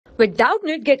With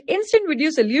Doubtnut, get instant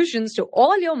video solutions to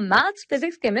all your maths,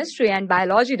 physics, chemistry, and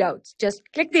biology doubts. Just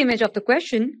click the image of the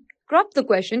question, crop the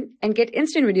question, and get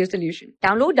instant video solution.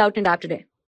 Download Doubtnut app today.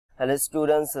 Hello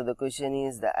students, so the question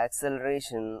is the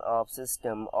acceleration of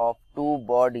system of two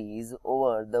bodies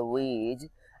over the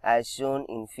wedge as shown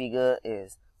in figure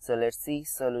is. So let's see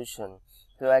solution.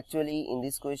 So actually in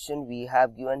this question we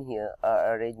have given here a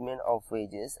arrangement of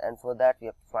wedges, and for that we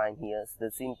have to find here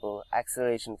the simple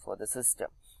acceleration for the system.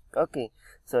 Okay,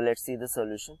 so let's see the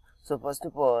solution. So first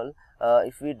of all,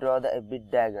 if we draw the a bit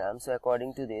diagram, so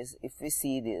according to this, if we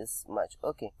see this much,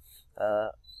 okay,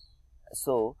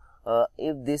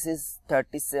 if this is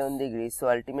 37 degrees, so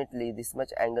ultimately this much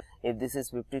angle, if this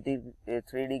is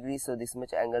 53 degrees, so this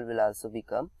much angle will also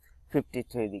become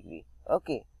 53 degree.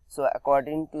 Okay, so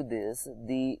according to this,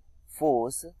 the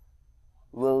force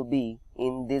will be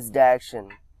in this direction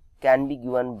can be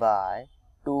given by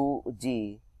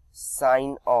 2g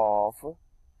sine of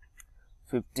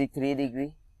 53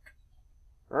 degree,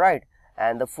 right?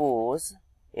 And the force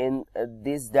in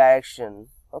this direction,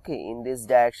 okay, in this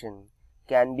direction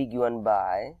can be given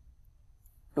by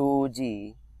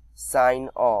 2g sine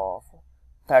of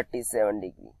 37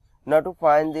 degree. Now to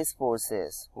find these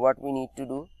forces, what we need to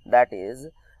do, that is,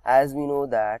 as we know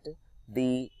that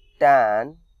the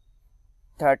tan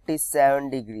 37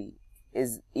 degree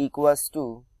is equals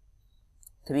to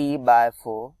 3 by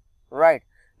 4, right?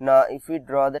 Now if we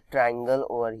draw the triangle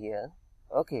over here,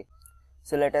 okay,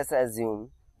 so let us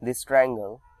assume this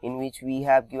triangle in which we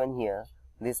have given here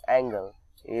this angle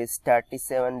is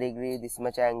 37 degree, this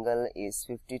much angle is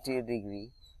 52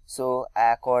 degree. So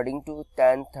according to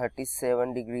tan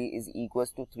 37 degree is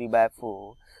equals to 3 by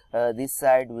 4, this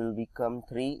side will become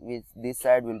 3, with this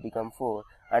side will become 4,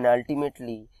 and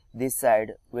ultimately this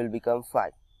side will become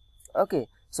 5. Okay,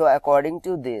 so according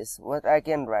to this, what I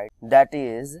can write, that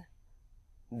is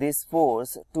this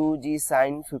force 2g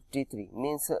sine 53,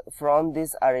 means from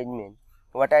this arrangement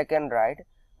what I can write,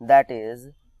 that is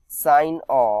sine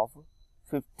of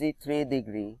 53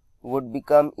 degree would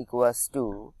become equals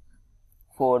to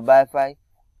 4 by 5,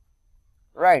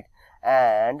 right?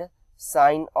 And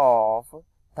sine of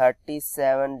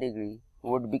 37 degree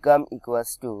would become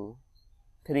equals to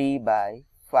 3 by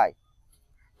 5.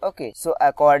 Okay, so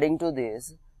according to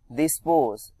this, this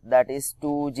force, that is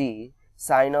 2g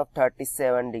sine of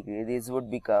 37 degree, this would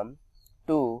become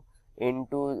 2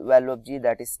 into value of g,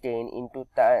 that is 10, into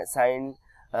sine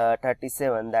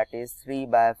 37, that is 3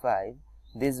 by 5.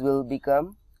 This will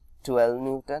become 12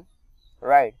 Newton,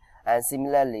 right? And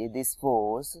similarly this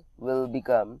force will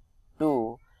become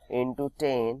 2 into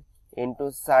 10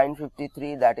 into sine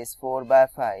 53, that is 4 by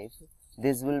 5.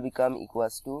 This will become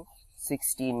equals to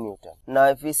 16 Newton. Now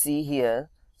if we see here,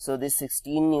 so this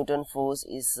 16 Newton force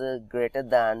is greater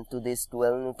than to this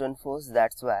 12 Newton force.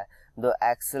 That's why the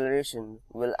acceleration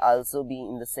will also be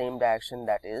in the same direction,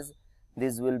 that is,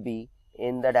 this will be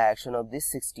in the direction of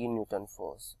this 16 Newton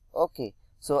force. Okay,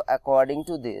 so according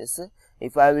to this,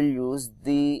 if I will use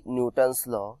the Newton's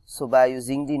law, so by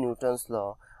using the Newton's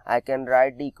law, I can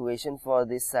write the equation for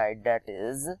this side, that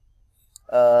is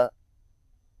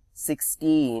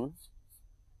 16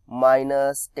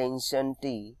 minus tension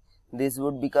T. This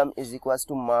would become is equals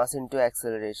to mass into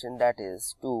acceleration, that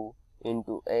is 2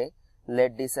 into A.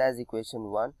 Let this as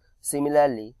equation 1.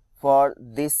 Similarly, for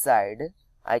this side,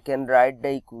 I can write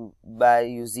the by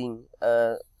using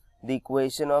the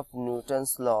equation of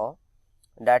Newton's law,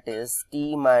 that is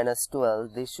T minus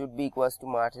 12. This should be equals to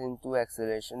mass into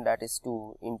acceleration, that is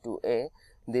 2 into A.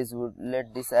 This would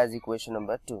let this as equation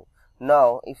number 2.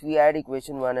 Now if we add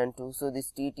equation 1 and 2, so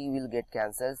this T will get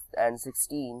cancelled, and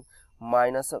 16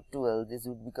 minus of 12, this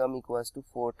would become equals to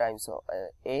 4 times of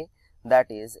A,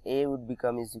 that is A would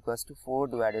become is equals to 4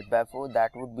 divided by 4,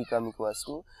 that would become equals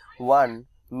to 1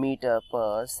 meter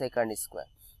per second square.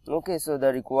 Okay, so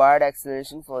the required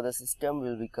acceleration for the system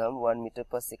will become 1 meter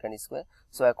per second square.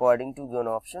 So according to given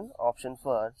option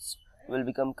first will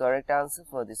become correct answer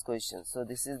for this question. So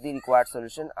this is the required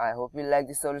solution. I hope you like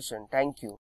this solution. Thank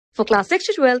you. For class 6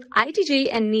 to 12, IIT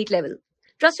JEE and NEET level.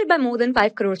 Trusted by more than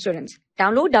 5 crore students.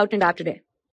 Download Doubtnut app today.